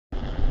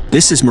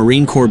This is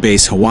Marine Corps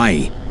Base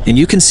Hawaii, and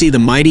you can see the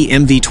mighty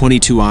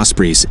MV-22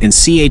 Ospreys and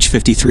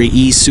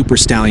CH-53E Super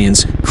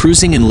Stallions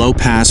cruising in low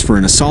pass for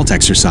an assault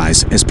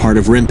exercise as part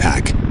of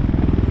RIMPAC.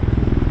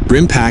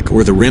 RIMPAC,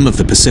 or the Rim of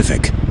the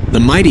Pacific, the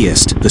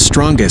mightiest, the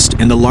strongest,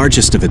 and the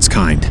largest of its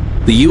kind.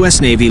 The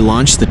U.S. Navy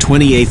launched the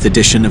 28th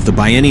edition of the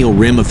biennial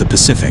Rim of the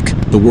Pacific,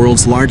 the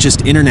world's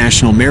largest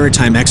international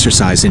maritime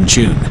exercise, in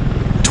June.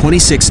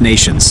 26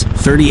 nations,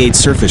 38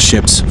 surface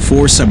ships,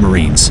 4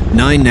 submarines,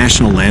 9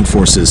 national land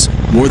forces,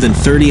 more than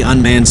 30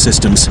 unmanned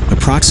systems,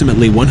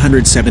 approximately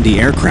 170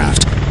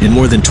 aircraft, and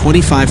more than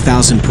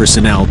 25,000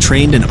 personnel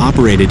trained and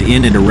operated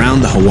in and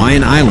around the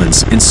Hawaiian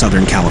Islands and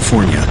Southern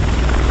California.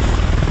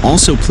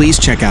 Also, please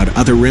check out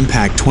other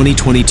RIMPAC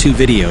 2022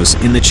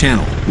 videos in the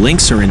channel.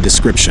 Links are in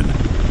description.